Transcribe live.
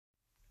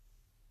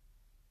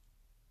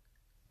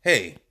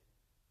Hey,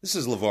 this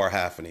is LeVar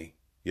Haffney,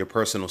 your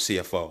personal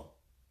CFO.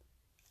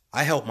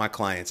 I help my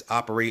clients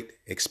operate,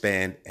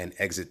 expand, and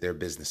exit their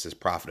businesses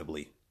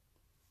profitably.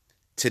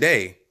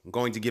 Today, I'm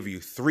going to give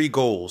you 3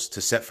 goals to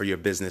set for your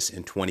business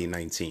in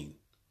 2019.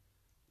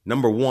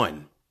 Number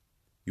 1,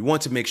 you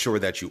want to make sure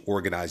that you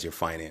organize your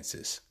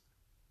finances.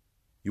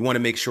 You want to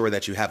make sure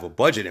that you have a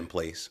budget in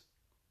place.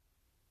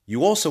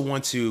 You also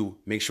want to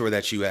make sure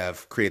that you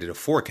have created a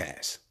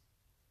forecast.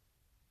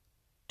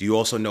 Do you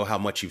also know how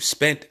much you've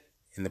spent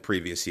in the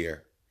previous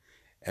year?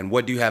 And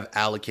what do you have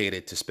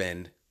allocated to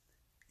spend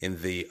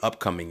in the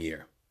upcoming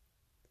year?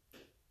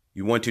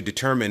 You want to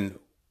determine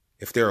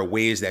if there are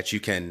ways that you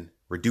can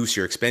reduce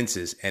your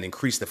expenses and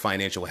increase the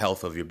financial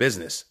health of your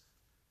business.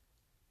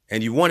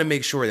 And you want to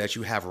make sure that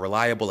you have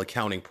reliable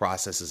accounting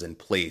processes in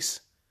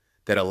place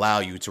that allow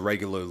you to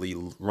regularly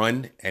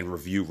run and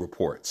review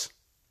reports.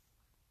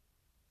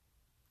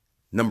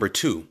 Number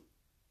 2,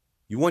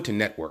 you want to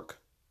network.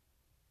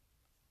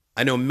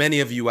 I know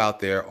many of you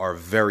out there are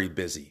very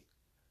busy,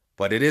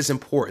 but it is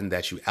important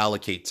that you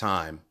allocate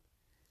time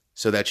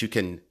so that you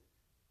can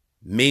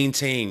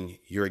maintain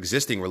your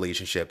existing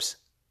relationships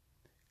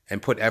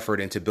and put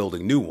effort into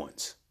building new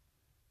ones.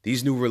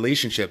 These new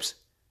relationships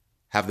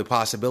have the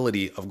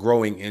possibility of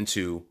growing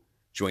into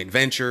joint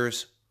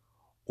ventures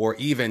or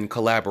even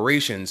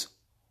collaborations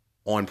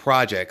on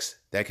projects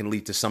that can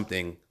lead to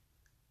something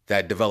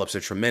that develops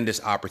a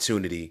tremendous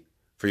opportunity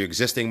for your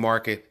existing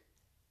market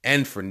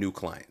and for new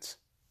clients.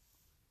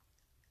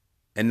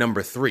 And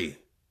number 3,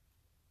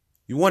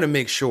 you want to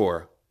make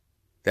sure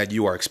that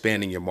you are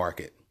expanding your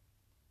market.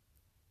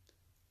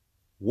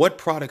 What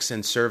products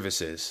and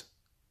services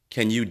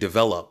can you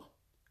develop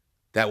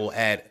that will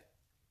add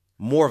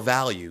more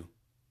value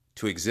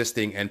to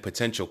existing and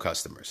potential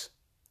customers?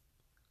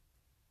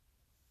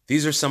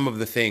 These are some of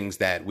the things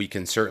that we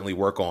can certainly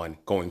work on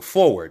going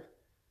forward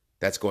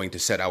that's going to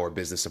set our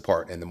business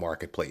apart in the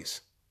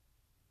marketplace.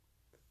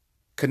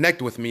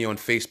 Connect with me on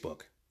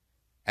Facebook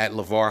at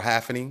LeVar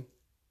Haffney.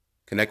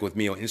 Connect with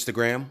me on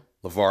Instagram,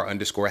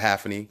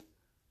 LeVar_Haffney,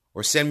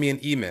 or send me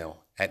an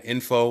email at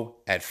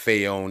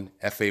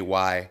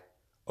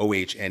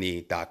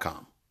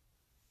info@fayohne.com.